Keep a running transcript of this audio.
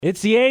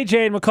It's the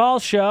AJ and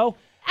McCall show.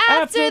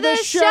 After the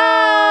show!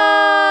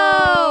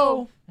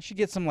 I should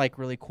get some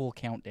really cool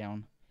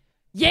countdown.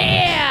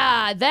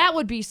 Yeah, that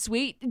would be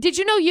sweet. Did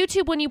you know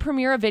YouTube, when you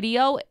premiere a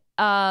video,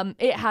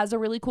 it has a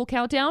really cool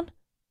countdown?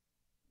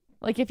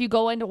 Like if you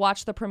go in to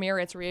watch the premiere,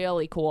 it's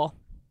really cool.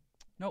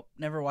 Nope,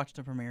 never watched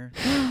a premiere.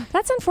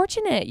 That's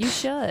unfortunate. You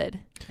should.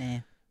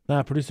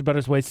 Producer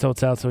Butterz waits till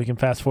it's out so he can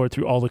fast forward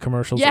through all the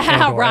commercials.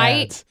 Yeah, and/or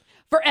right. ads.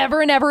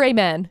 Forever and ever,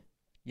 amen.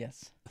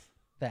 Yes,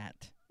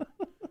 that.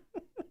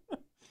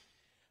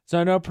 So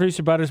I know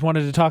Producer Butterz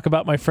wanted to talk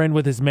about my friend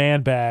with his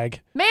man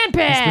bag. Man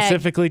bag! He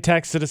specifically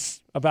texted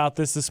us about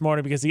this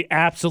morning because he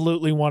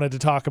absolutely wanted to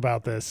talk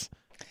about this.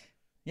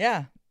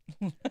 Yeah.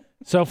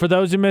 So for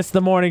those who missed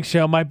the morning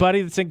show, my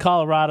buddy that's in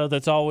Colorado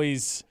that's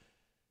always,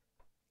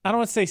 I don't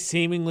want to say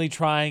seemingly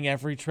trying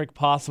every trick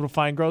possible to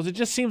find girls. It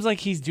just seems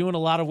like he's doing a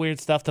lot of weird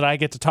stuff that I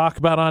get to talk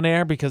about on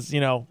air because,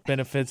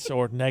 benefits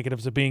or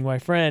negatives of being my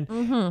friend.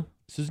 Mm-hmm.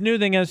 So his new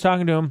thing, I was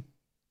talking to him.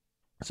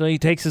 So he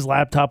takes his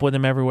laptop with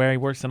him everywhere. He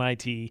works in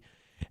IT.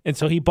 And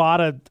so he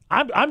bought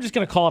I'm just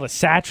going to call it a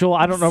satchel.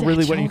 I don't know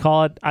really what you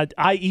call it,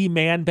 i.e.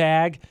 man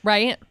bag.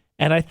 Right.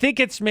 And I think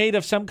it's made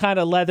of some kind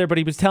of leather, but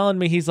he was telling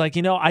me, he's like,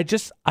 I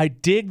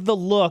dig the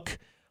look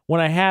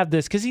when I have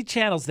this, because he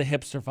channels the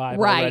hipster vibe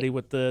already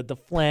with the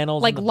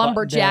flannels. Like and the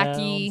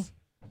lumberjacky.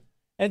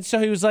 And so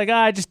he was like,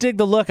 I just dig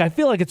the look. I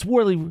feel like it's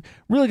really,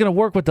 really going to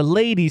work with the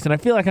ladies, and I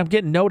feel like I'm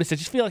getting noticed. I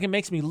just feel like it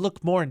makes me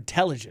look more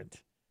intelligent.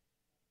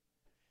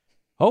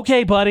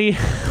 Okay, buddy.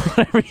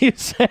 Whatever you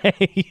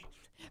say.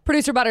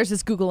 Producer Butterz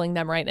is Googling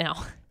them right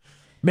now.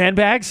 Man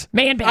bags?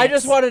 Man bags. I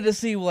just wanted to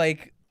see what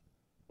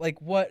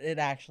it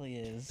actually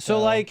is.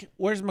 So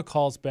where's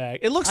McCall's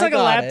bag? It looks like a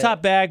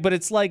laptop bag, but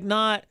it's like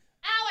not.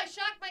 Ow, I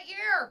shocked my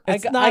ear.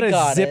 It's not as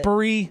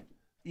zippery.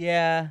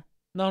 Yeah.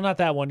 No, not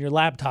that one. Your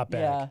laptop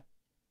bag. Yeah.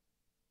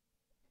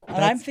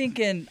 And I'm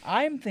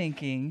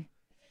thinking,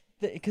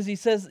 because he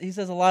says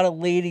a lot of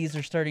ladies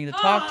are starting to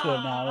talk to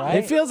him now, right?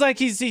 It feels like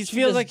he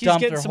feels like he's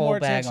getting some more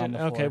bag attention.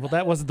 on the Okay, well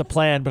that wasn't the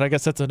plan, but I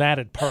guess that's an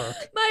added perk.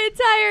 My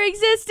entire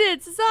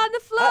existence is on the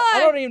floor. I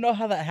don't even know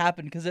how that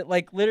happened because it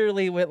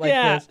literally went like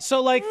this.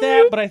 So like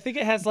that, but I think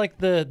it has like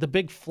the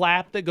big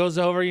flap that goes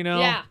over,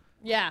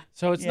 Yeah.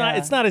 So it's not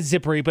as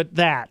zippery, but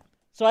that.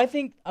 So I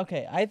think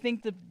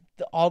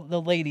all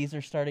the ladies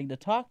are starting to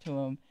talk to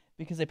him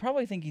because they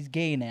probably think he's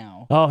gay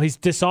now. Oh, he's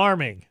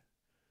disarming.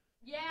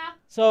 Yeah.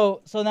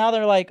 So now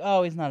they're like,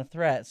 oh, he's not a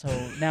threat, so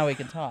now we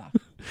can talk.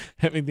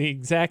 Having the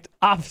exact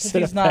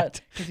opposite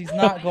because he's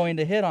not going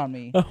to hit on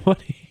me.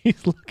 What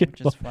he's looking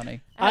which is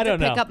funny. I don't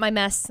know. Pick up my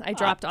mess I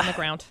dropped on the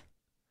ground.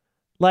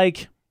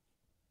 Like,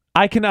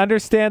 I can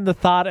understand the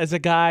thought as a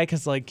guy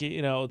because,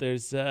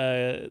 there's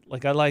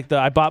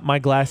I bought my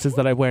glasses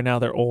that I wear now.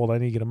 They're old. I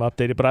need to get them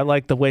updated, but I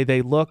like the way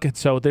they look, and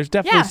so there's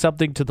definitely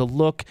something to the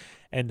look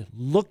and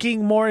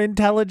looking more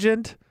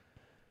intelligent.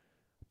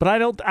 But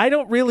I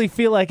don't really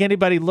feel like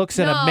anybody looks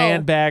in a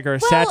man bag or a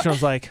satchel and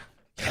is like,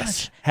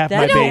 yes, have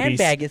my babies. That man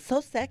bag is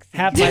so sexy.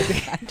 Have my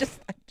babies.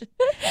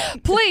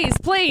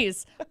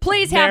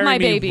 Please have my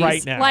babies.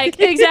 Right now. Like,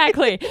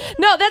 exactly.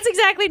 No, that's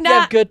exactly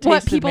not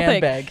what people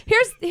think. Bag.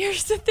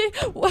 Here's the thing.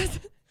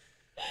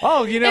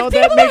 Oh,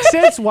 that makes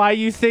sense why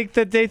you think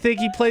that they think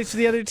he plays for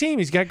the other team.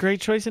 He's got great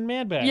choice in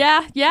man bag.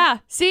 Yeah.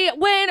 See,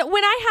 when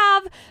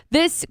I have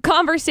this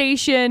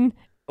conversation,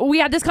 we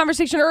had this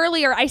conversation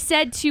earlier, I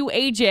said to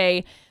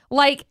AJ,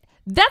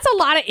 that's a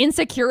lot of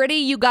insecurity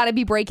you got to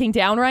be breaking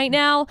down right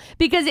now.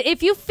 Because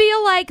if you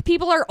feel like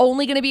people are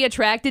only going to be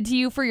attracted to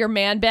you for your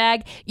man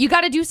bag, you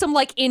got to do some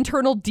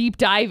internal deep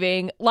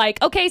diving.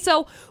 Okay,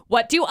 so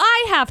what do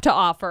I have to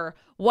offer?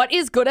 What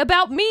is good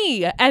about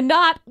me and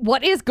not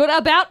what is good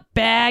about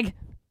bag?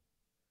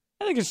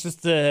 I think it's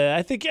just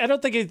I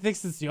don't think he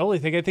thinks it's the only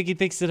thing. I think he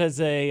thinks it as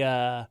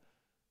a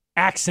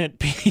accent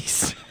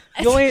piece.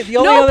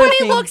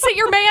 Nobody looks at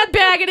your man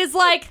bag and is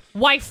like,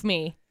 wife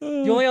me.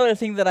 The only other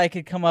thing that I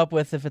could come up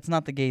with, if it's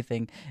not the gay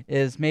thing,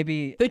 is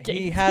maybe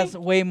he has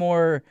way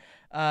more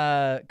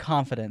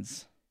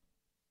confidence.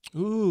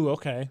 Ooh,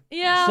 okay.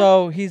 Yeah.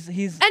 So he's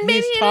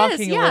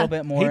talking a little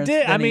bit more. He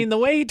did. I mean, the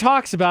way he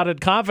talks about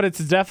it, confidence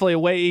is definitely a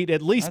way,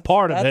 at least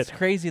part of it. That's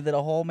crazy that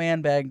a whole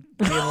man bag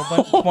gave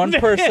one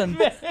person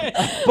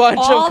a bunch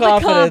all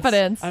of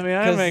confidence. I mean,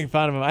 I'm making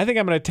fun of him. I think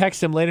I'm going to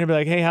text him later and be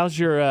like, hey, how's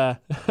your...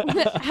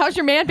 how's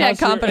your man bag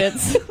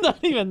confidence? Not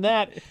even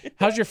that.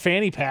 How's your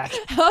fanny pack?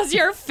 How's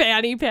your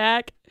fanny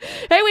pack?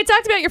 Hey, we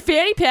talked about your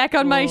fanny pack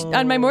on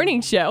my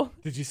morning show.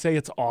 Did you say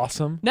it's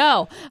awesome?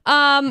 No.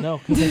 No,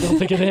 because I don't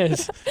think it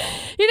is.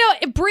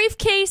 A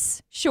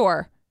briefcase,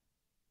 sure.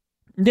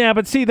 Yeah,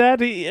 but see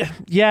that,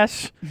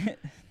 yes.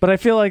 But I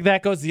feel like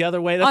that goes the other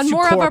way. That's too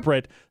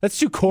corporate. That's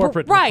too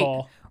corporate, right.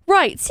 McCall.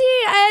 Right.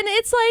 See, and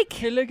it's like...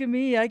 Hey, look at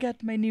me. I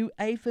got my new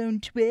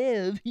iPhone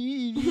 12.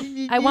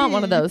 I want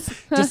one of those.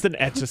 Just an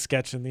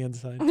Etch-a-Sketch in the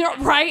inside.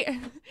 Right.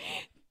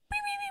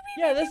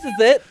 Yeah, this is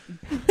it.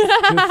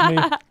 Just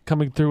me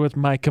coming through with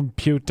my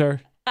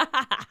computer.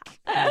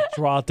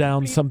 Draw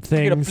down some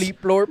things.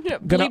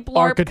 Gonna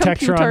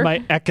architecture computer. on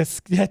my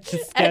Etch-a-Sketch.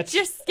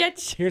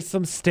 Etch-a-Sketch. Here's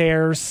some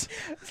stairs.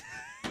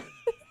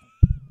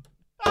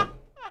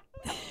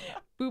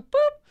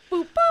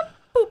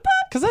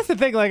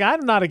 thing. Like,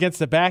 I'm not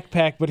against a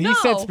backpack, but he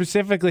said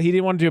specifically he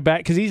didn't want to do a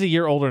back because he's a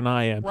year older than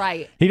I am.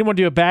 Right. He didn't want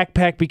to do a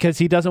backpack because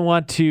he doesn't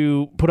want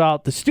to put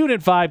out the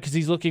student vibe because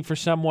he's looking for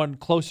someone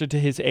closer to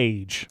his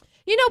age.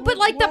 You know, but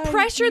like the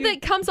pressure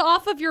that comes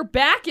off of your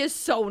back is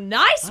so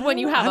nice when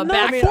you have a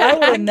backpack. I mean, I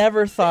would have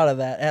never thought of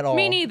that at all.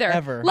 Me neither.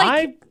 Ever.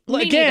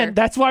 Again,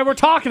 that's why we're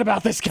talking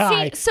about this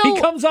guy. See, so, he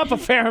comes up a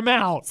fair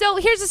amount. So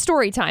here's a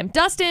story time.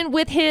 Dustin,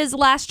 with his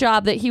last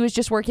job that he was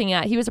just working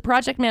at, he was a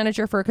project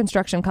manager for a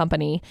construction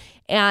company,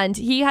 and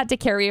he had to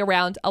carry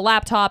around a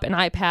laptop, an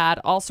iPad,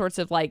 all sorts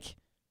of like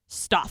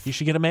stuff. You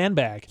should get a man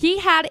bag. He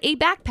had a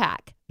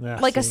backpack.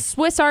 A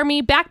Swiss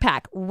Army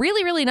backpack.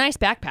 Really, really nice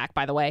backpack,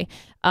 by the way.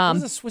 What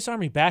is a Swiss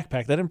Army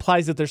backpack? That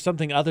implies that there's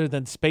something other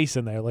than space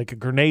in there, like a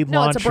grenade launcher.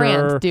 No, it's a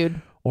brand,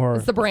 dude. Or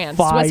it's the brand.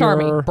 Fire, Swiss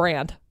Army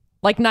brand.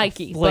 Like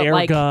Nike, flare but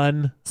like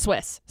gun.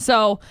 Swiss.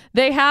 So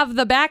they have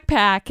the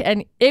backpack,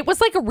 and it was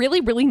like a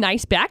really, really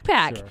nice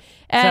backpack. Sure.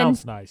 And,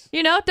 sounds nice.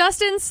 You know,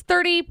 Dustin's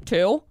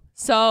 32,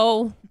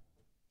 so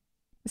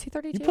is he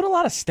 32? You put a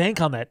lot of stank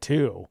on that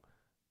too.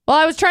 Well,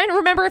 I was trying to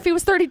remember if he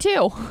was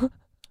 32.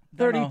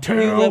 32.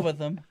 You live with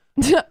him.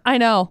 I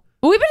know.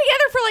 We've been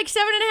together for like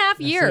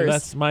 7.5 years.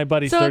 That's my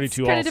buddy's so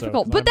 32 it's kind of also.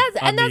 difficult. But that's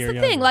the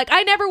thing. Like,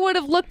 I never would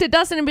have looked at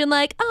Dustin and been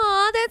like,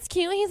 "Oh, that's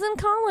cute. He's in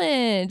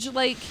college."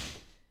 Like,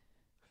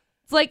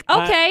 it's like,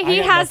 okay, he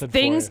has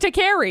things to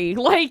carry.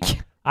 Like,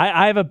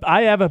 I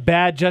have a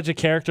bad judge of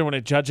character when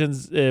it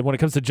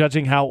comes to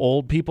judging how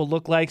old people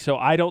look like. So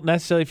I don't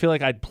necessarily feel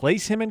like I'd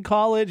place him in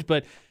college,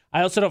 but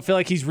I also don't feel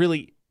like he's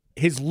really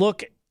his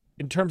look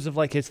in terms of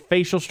like his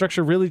facial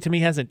structure really to me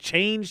hasn't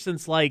changed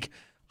since like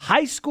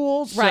high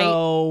school.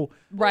 So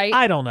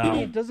I don't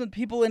know. Doesn't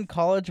people in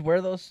college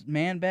wear those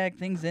man bag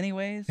things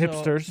anyways? So,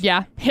 hipsters.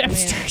 Yeah,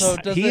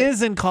 hipsters. I mean,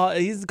 he's in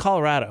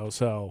Colorado,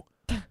 so.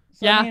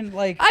 Yeah. I mean,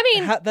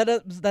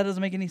 that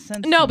doesn't make any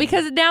sense. No,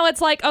 because now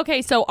it's like,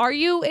 okay, so are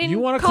you in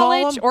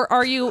college or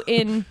are you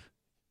in?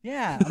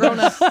 Yeah, grown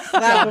up.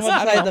 Slap him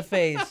upside the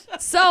face.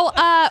 So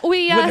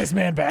we with his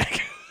man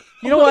bag.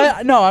 You know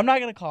what? No, I'm not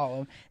gonna call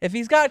him. If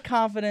he's got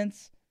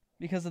confidence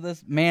because of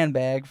this man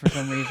bag for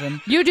some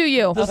reason, you do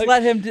you. Just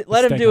let him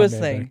do his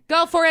thing.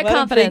 Go for it. Let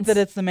confidence. him think that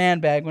it's the man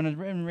bag when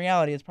in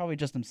reality it's probably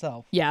just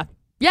himself. Yeah.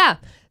 Yeah.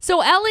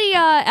 So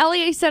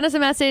Ellie sent us a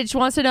message,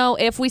 wants to know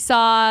if we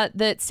saw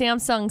that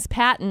Samsung's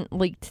patent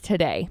leaked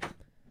today.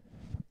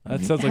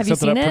 That sounds like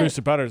something up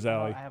Producer Butterz'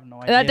 alley. I have no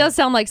idea. That does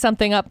sound like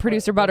something up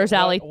Producer Butterz'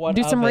 alley.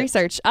 Do some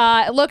research.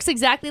 It looks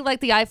exactly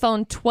like the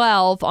iPhone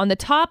 12 on the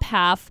top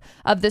half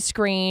of the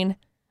screen,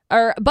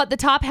 but the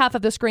top half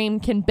of the screen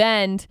can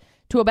bend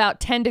to about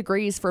 10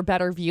 degrees for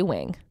better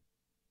viewing.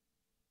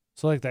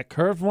 So like that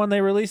curved one they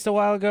released a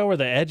while ago where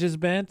the edge is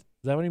bent?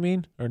 Is that what you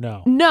mean? Or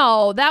no?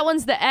 No, that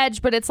one's the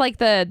edge, but it's like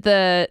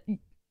the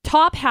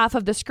top half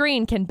of the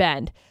screen can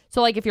bend.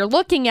 So like if you're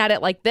looking at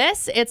it like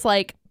this, it's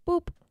like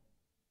boop.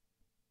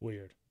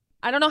 Weird.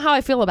 I don't know how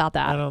I feel about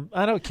that.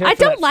 I don't care. I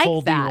for don't that like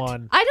foldy that.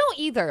 One. I don't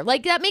either.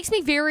 Like that makes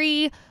me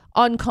very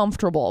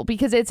uncomfortable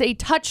because it's a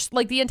touch.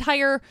 Like the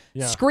entire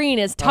screen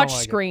is touch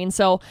screen,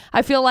 so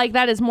I feel like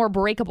that is more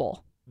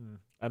breakable.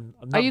 I'm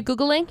Are you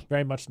Googling?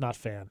 Very much not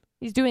fan.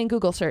 He's doing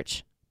Google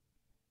search.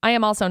 I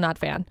am also not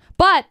fan,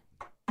 but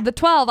the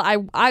 12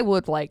 I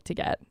would like to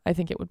get. I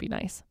think it would be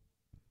nice.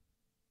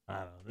 I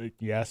don't know.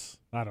 Yes.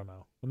 I don't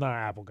know. I'm not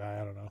an Apple guy.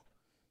 I don't know.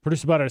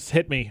 Producer Butterz,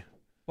 hit me.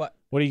 What?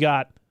 What do you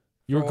got?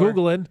 You were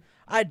Googling.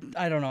 I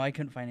don't know. I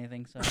couldn't find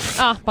anything.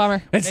 So.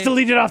 Bummer. It's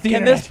deleted off the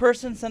Can internet. this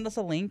person send us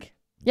a link?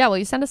 Yeah, will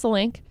you send us a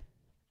link?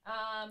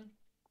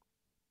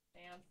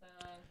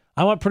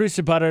 I want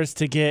Producer Butterz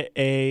to get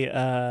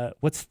a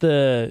what's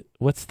the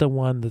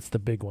one that's the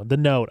big one? The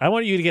Note. I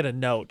want you to get a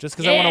Note just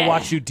because I want to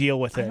watch you deal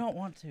with it. I don't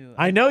want to.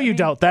 I know you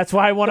don't. That's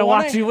why I want to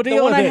watch you deal with it.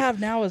 The one I have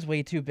now is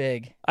way too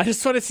big. I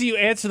just want to see you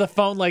answer the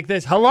phone like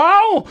this.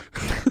 Hello?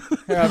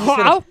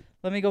 Hello?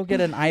 Let me go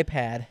get an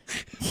iPad.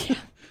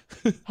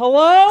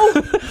 Hello?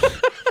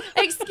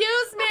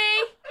 Excuse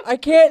me. I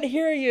can't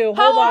hear you.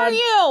 How are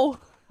you?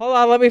 Hold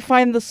on. Let me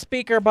find the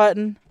speaker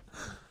button.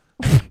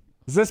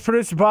 Is this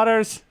Producer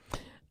Butterz?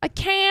 I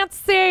can't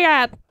see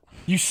it.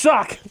 You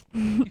suck.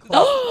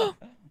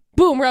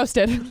 Boom,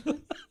 roasted.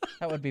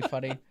 That would be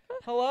funny.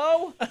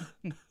 Hello?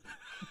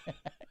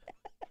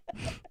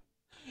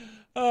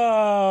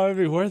 Oh, it'd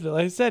be worth it.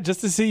 Like I said,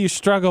 just to see you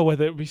struggle with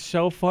it would be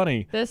so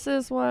funny. This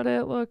is what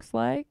it looks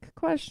like? ?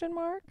 Producer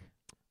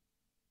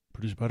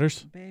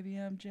Butterz? Baby,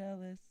 I'm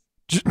jealous.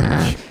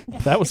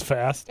 That was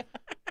fast.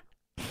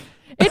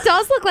 It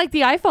does look like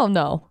the iPhone,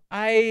 though.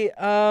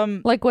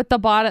 Like with the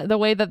bottom, the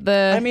way that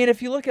the. I mean,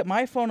 if you look at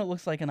my phone, it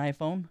looks like an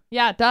iPhone.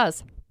 Yeah, it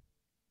does.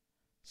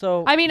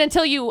 So. I mean,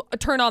 until you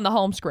turn on the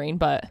home screen,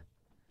 but.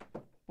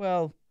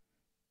 Well.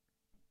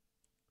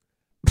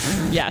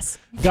 Yes.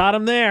 Got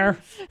him there.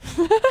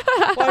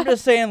 Well, I'm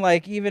just saying,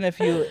 like, even if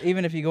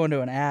you go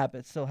into an app,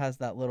 it still has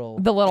that little.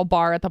 The little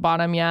bar at the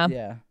bottom, yeah.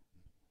 Yeah.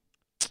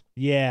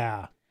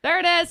 Yeah. There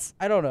it is.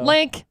 I don't know.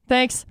 Link.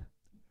 Thanks.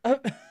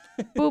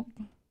 Boop.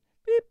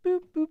 Beep,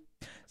 boop, boop.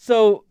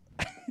 So.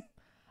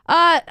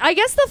 I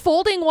guess the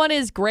folding one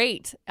is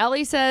great.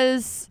 Ellie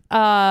says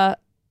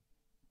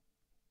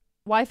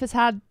wife has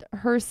had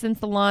hers since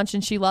the launch,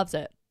 and she loves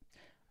it.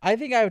 I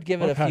think I would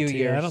give it a few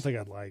years. I don't think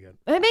I'd like it.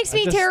 It makes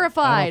me I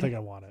terrified. don't think I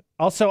want it.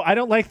 Also, I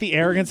don't like the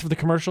arrogance of the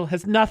commercial.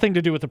 Has nothing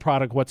to do with the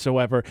product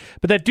whatsoever.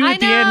 But that dude at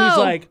the end who's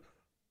like,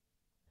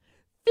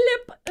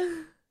 flip.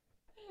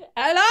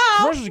 Hello.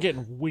 Commercials are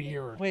getting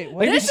weird. Wait,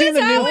 what? Have you This seen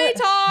is how we the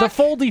talk.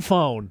 foldy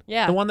phone?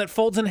 Yeah. The one that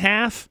folds in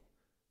half?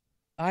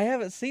 I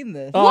haven't seen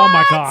this. Oh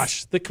my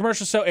gosh. The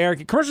commercial's so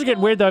arrogant. Commercials are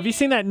getting weird though. Have you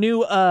seen that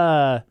new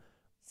the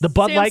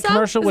Bud Light Samsung?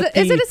 commercial with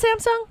Is it a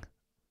Samsung?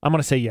 I'm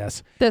gonna say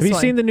yes. This Have you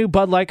one. seen the new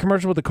Bud Light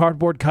commercial with the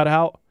cardboard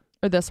cutout?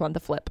 Or this one, the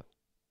flip.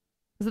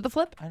 Is it the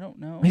flip? I don't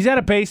know. He's at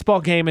a baseball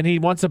game and he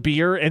wants a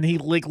beer and he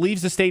like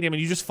leaves the stadium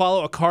and you just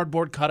follow a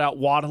cardboard cutout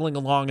waddling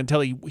along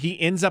until he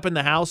ends up in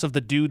the house of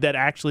the dude that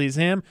actually is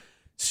him.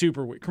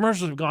 Super weird.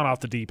 Commercials have gone off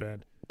the deep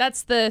end.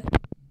 That's the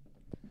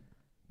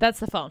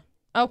phone.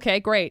 Okay,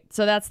 great.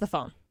 So that's the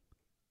phone.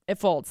 It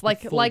folds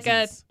like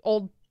a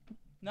old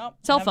Nope.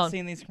 cell haven't phone.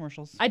 seen these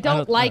commercials. I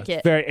don't like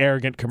it. Very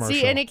arrogant commercial.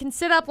 See, and it can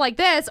sit up like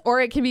this,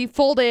 or it can be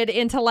folded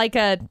into like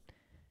a.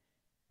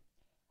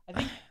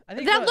 I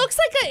think That looks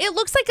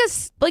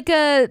like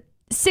a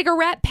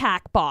cigarette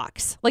pack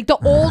box, like the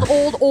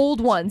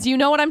old ones. You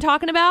know what I'm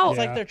talking about? It's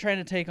like they're trying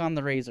to take on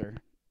the Razor.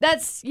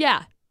 That's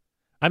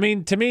I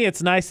mean, to me,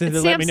 it's nice that they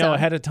It's let me know Samsung.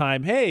 ahead of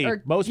time. Hey,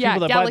 Or, most yeah,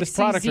 people that buy this Galaxy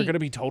product are Z. going to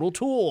be total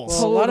tools.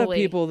 Well, a lot of Totally.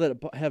 people that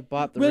have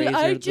bought the Well, Razor,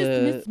 I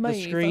just missed my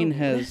the screen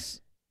phone.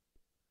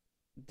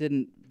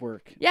 didn't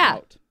work. Yeah.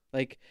 Out.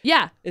 Like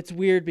yeah. it's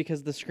weird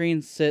because the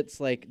screen sits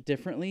like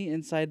differently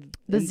inside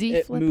The and Z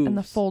it Flip and the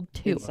moves Fold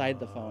 2. inside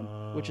the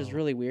phone, which is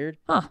really weird.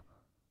 Huh.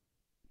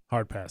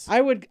 Hard pass.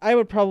 I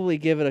would probably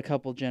give it a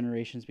couple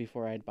generations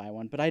before I'd buy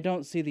one, but I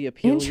don't see the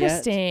appeal yet.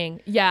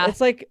 Interesting. Yeah. It's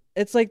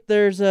like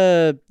there's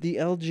the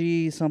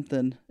LG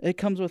something. It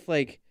comes with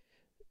like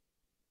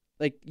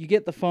you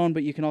get the phone,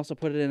 but you can also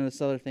put it in this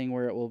other thing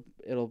where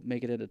it'll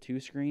make it into 2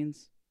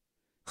 screens.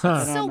 I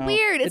Huh. don't so know.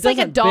 weird. It It's like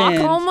a doesn't dock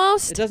bend.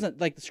 almost. It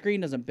doesn't like the screen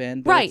doesn't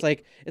bend. But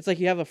Right. It's like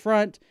you have a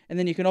front, and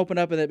then you can open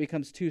up, and it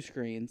becomes 2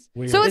 screens.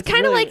 Weird. So it's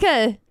kind of really-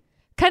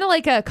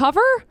 like a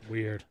cover.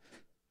 Weird.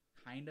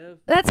 Kind of.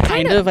 That's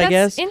kind of I that's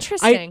guess.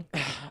 interesting.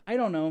 I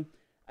don't know.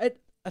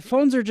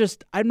 Phones are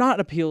just. I'm not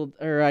appealed,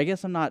 or I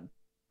guess I'm not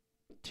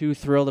too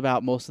thrilled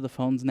about most of the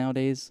phones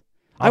nowadays.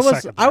 I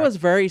was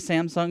very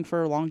Samsung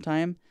for a long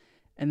time,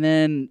 and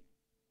then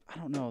I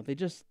don't know. I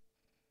just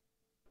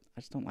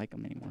don't like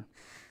them anymore.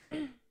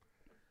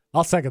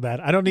 I'll second that.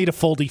 I don't need a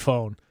foldy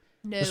phone.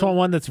 No. Just want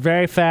one that's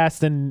very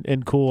fast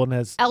and cool and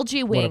has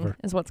LG Wing whatever.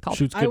 is what's called.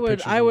 shoots good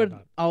pictures. I and would.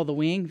 whatnot. Oh, the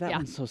Wing. That Yeah.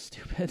 one's so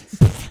stupid.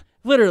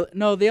 Literally,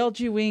 no. The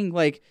LG Wing,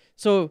 like,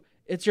 so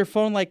it's your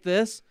phone like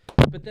this,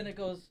 but then it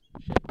goes.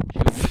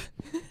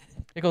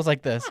 It goes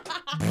like this.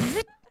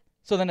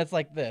 So then it's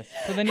like this.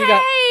 So then you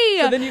got.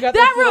 So then you got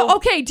that this little,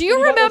 okay. Do you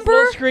then got this remember?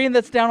 little screen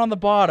that's down on the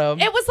bottom?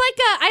 It was like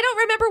a. I don't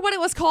remember what it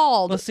was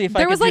called. Let's see if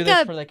there I can was do like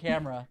this a. for the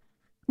camera.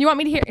 You want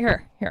me to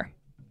hear? Here.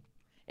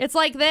 It's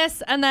like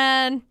this, and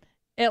then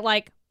it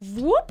like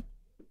whoop.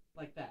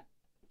 Like that.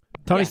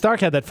 Tony Stark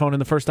had that phone in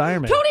the first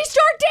Iron Man. Tony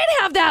Stark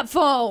did have that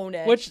phone.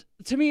 Which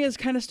to me is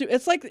kind of stupid.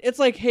 It's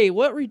like, hey,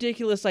 what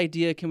ridiculous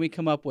idea can we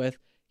come up with?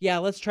 Yeah,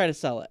 let's try to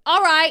sell it.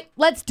 All right,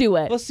 let's do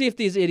it. Let's see if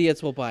these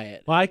idiots will buy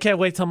it. Well, I can't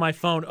wait till my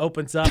phone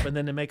opens up and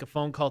then to make a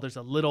phone call. There's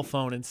a little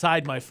phone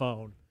inside my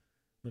phone.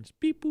 It's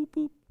beep boop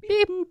boop.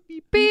 Beep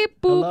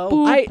beep boop Hello?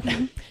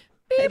 boop.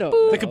 I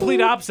don't. The complete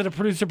opposite of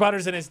producer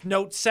Butterz and his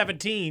Note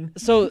 17.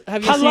 So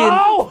have you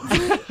Hello?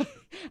 seen?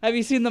 Have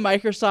you seen the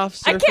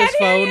Microsoft I can't Surface hear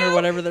phone you. or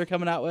whatever they're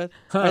coming out with?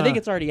 Huh. I think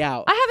it's already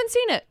out. I haven't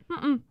seen it.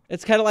 Mm-mm.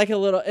 It's kind of like a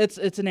little. It's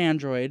an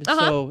Android,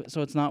 Uh-huh.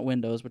 so it's not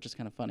Windows, which is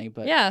kind of funny.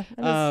 But Yeah.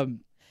 it is.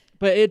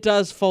 but it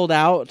does fold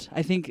out.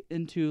 I think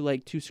into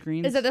like 2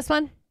 screens. Is it this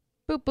one?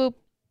 Boop boop.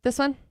 This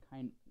one?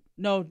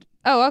 No.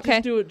 Oh, okay.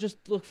 Just do it.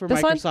 Just look for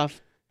This one?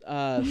 Microsoft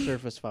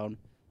Surface phone.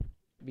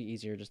 It'd be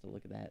easier just to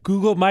look at that.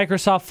 Google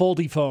Microsoft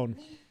Foldy phone.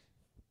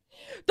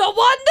 The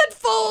one that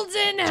folds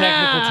in Technical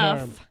half.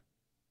 term.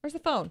 Where's the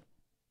phone?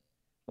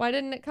 Why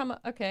didn't it come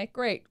up? Okay,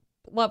 great.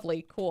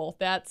 Lovely. Cool.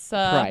 That's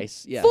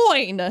Price. Yes.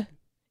 fine.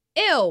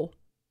 Ew.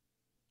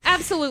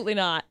 Absolutely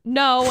not.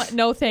 No,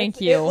 thank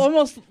It you.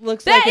 almost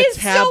looks That like a is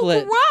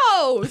tablet.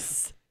 so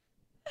gross.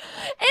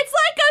 It's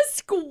like a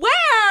square.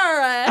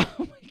 Oh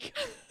my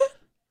god.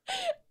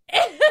 Ew.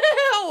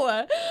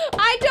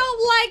 I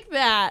don't like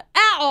that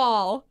at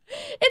all.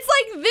 It's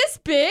like this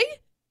big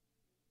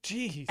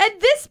Jeez.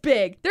 and this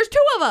big. There's 2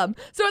 of them.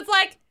 So it's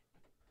like,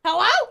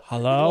 hello?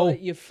 Hello? Well,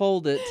 you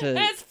fold it to. And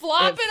it's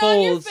flopping it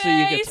on your folds so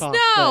you can face. talk,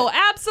 No, but-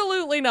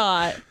 absolutely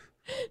not.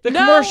 The No,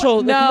 commercial.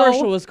 The no.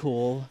 commercial was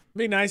cool. It'd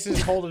be nice to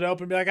just hold it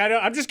open and be like,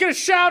 I'm just going to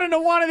shout into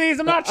one of these.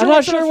 I'm not sure, I'm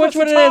not sure which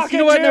one it is. You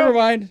know what? Never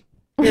mind.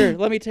 mind. Here,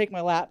 let me take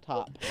my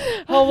laptop.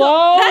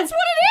 Hello. That's what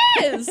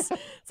it is.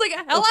 It's like,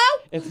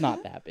 hello? It's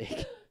not that big.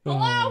 Hello?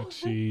 Oh,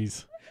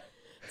 jeez.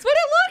 That's what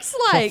it looks So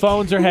like.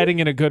 phones are heading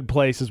in a good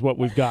place is what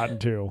we've gotten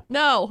to.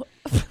 No.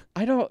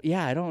 I don't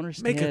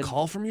understand. Make a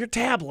call from your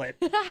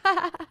tablet.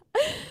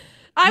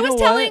 I was know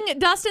telling what?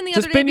 Dustin the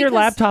other Just day spin your because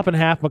laptop in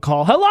half,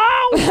 McCall. Hello.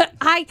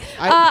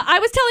 I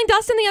was telling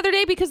Dustin the other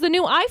day because the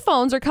new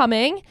iPhones are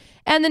coming,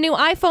 and the new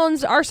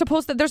iPhones are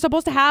supposed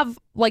to have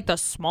like the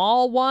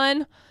small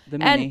one, The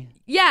mini.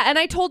 and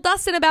I told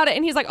Dustin about it,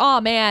 and he's like, "Oh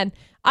man,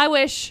 I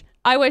wish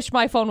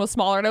my phone was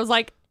smaller." And I was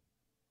like,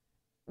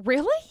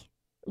 "Really?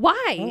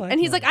 Why?" And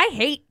he's like, "I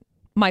hate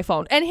my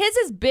phone." And his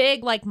is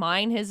big like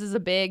mine. His is a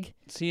big.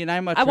 See, and I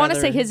want to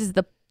say his is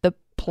the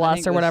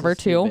plus or whatever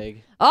too. too.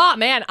 Big. Oh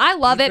man, I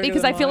love Is it it bigger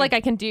because than I feel mine? like I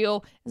can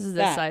do this is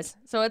this That. size.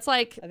 So it's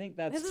like I think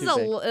that's this too is a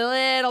big.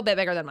 little bit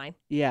bigger than mine.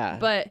 Yeah,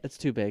 but it's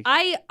too big.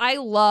 I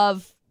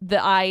love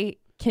that I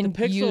The can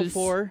Pixel use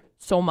 4,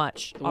 so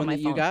much the on one my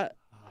that phone. you got,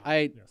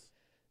 I Yes.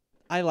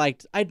 I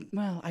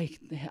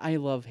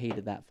love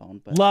hated that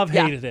phone, but Yeah.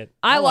 Hated it.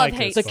 I love like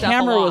hate this the phone. stuff a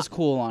camera lot. was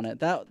cool on it.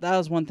 That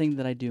was one thing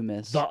that I do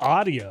miss. The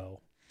audio.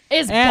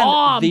 Is and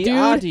bomb, the dude.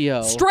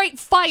 audio. Straight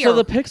fire. So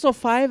the Pixel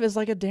 5 is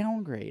like a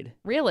downgrade.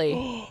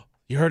 Really?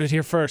 You heard it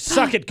here first.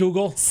 Suck it,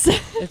 Google.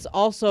 It's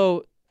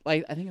also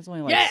like I think it's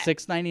only like Yeah.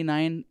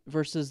 $699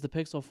 versus the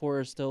Pixel 4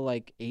 is still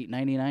like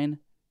 $899.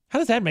 How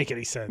does that make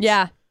any sense?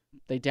 Yeah.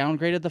 They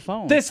downgraded the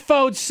phone. This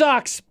phone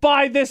sucks.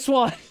 Buy this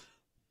one.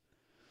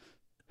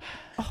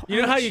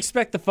 You know how you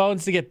expect the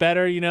phones to get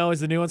better,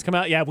 as the new ones come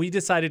out? Yeah, we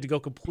decided to go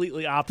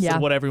completely opposite Yeah.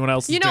 of what everyone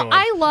else is doing.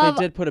 I love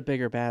They did put a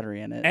bigger battery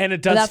in it. And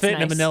it does That's fit in a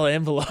nice. manila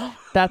envelope.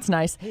 that's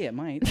nice. Hey, it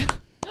might.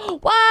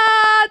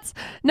 What?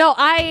 No,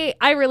 I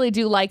really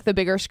do like the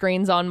bigger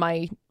screens on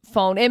my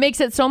phone. It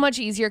makes it so much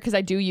easier because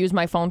I do use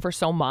my phone for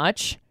so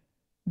much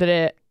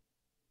that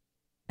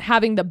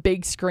having the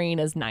big screen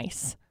is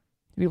nice.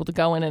 To be able to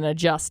go in and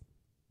adjust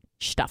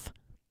stuff.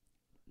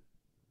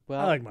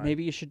 Well, like mine.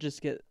 maybe you should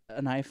just get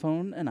an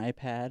iPhone, an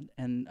iPad,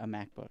 and a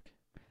MacBook.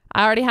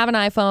 I already have an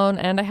iPhone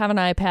and I have an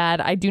iPad.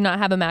 I do not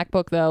have a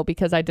MacBook though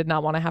because I did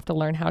not want to have to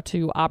learn how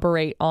to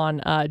operate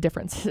on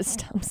different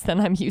systems than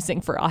I'm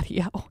using for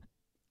audio.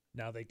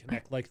 Now they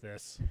connect like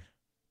this.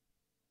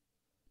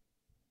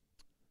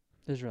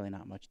 There's really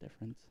not much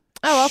difference.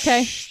 Oh,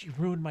 okay. Shh, you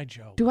ruined my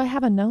joke. Do I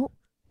have a note?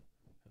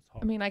 That's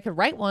hard. I mean, I could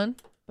write one,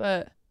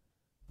 but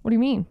what do you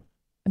mean?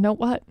 A note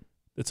what?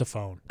 It's a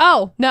phone.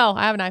 Oh, no,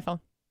 I have an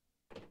iPhone.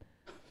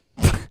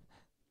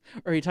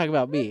 Or you talk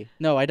about me.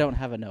 No, I don't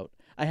have a note.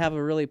 I have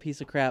a really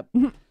piece of crap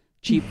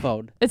cheap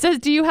phone. It says,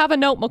 "Do you have a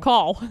note,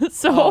 McCall?"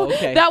 So Oh,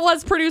 okay. that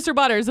was producer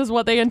Butterz is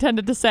what they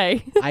intended to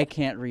say. I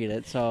can't read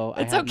it, so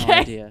It's I have no okay.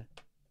 idea.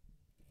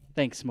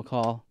 Thanks,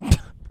 McCall.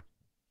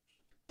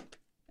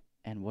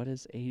 And what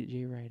is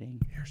AJ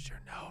writing? Here's your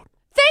note.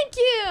 Thank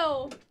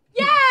you.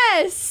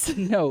 Yes.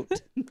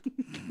 Note.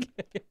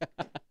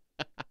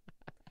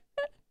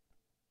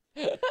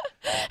 Hey,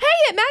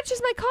 it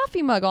matches my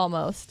coffee mug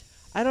almost.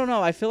 I don't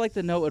know. I feel like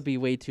the note would be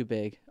way too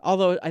big.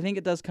 Although I think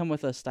it does come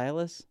with a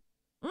stylus.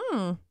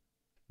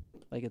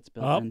 Like it's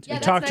built Oh, into Yeah, you it.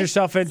 that's talked nice.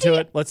 yourself into See,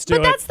 it. Let's do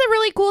But it. that's the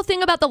really cool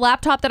thing about the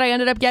laptop that I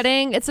ended up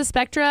getting. It's a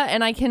Spectra,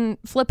 and I can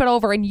flip it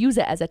over and use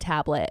it as a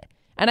tablet.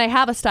 And I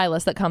have a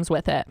stylus that comes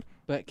with it.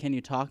 But can you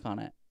talk on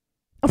it?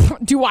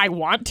 Do I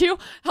want to?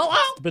 Hello?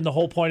 It's been the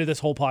whole point of this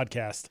whole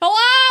podcast.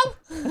 Hello?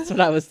 That's what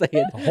I was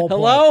saying. whole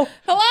Hello?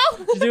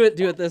 Hello? Just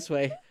do it this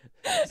way.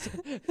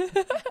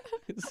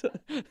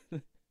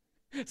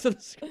 So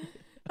the screen-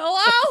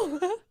 Hello?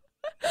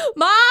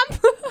 Mom?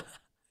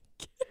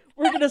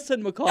 we're gonna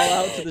send McCall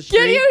out to the street.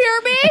 Can you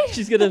hear me?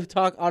 She's gonna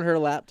talk on her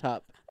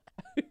laptop.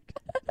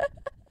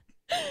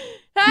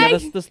 Hey? Yeah,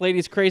 this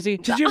lady's crazy.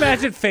 Could you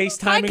imagine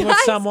FaceTiming with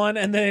guys. someone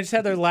and then they just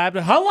had their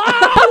laptop?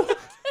 Hello?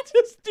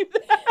 Just do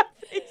that.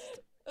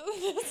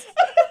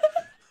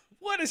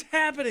 What is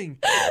happening?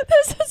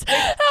 This is how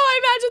I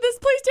imagine this.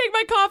 Please take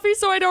my coffee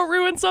so I don't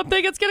ruin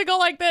something. It's going to go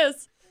like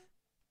this.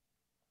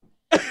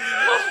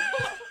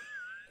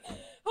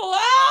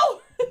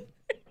 Hello?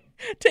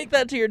 Take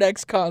that to your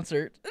next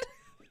concert.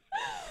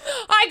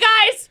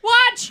 Hi, guys.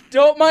 Watch.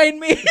 Don't mind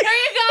me. There you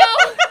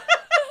go.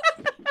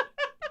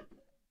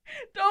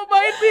 Don't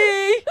mind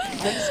me.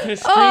 I'm just gonna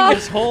stream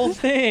this whole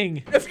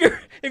thing. If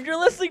you're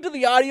listening to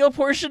the audio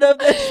portion of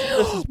this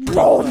is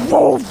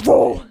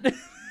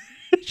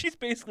she's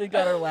basically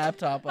got her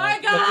laptop on. Hi,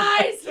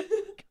 guys. If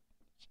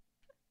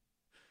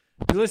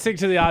you're listening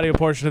to the audio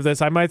portion of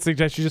this, I might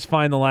suggest you just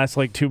find the last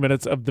 2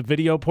 minutes of the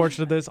video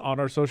portion of this on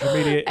our social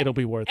media. It'll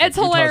be worth it. It's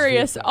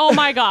hilarious. Oh,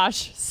 my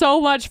gosh. So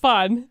much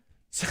fun.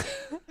 Hey,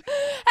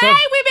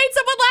 we made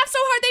someone laugh so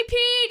hard they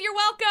peed. You're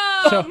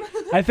welcome.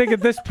 So I think at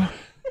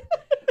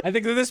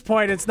this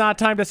point, it's not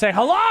time to say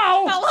hello.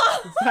 Hello.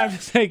 It's time to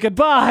say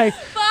goodbye.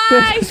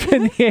 Bye. This has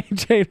been the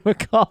AJ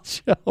McCall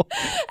Show.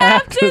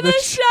 After the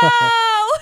show.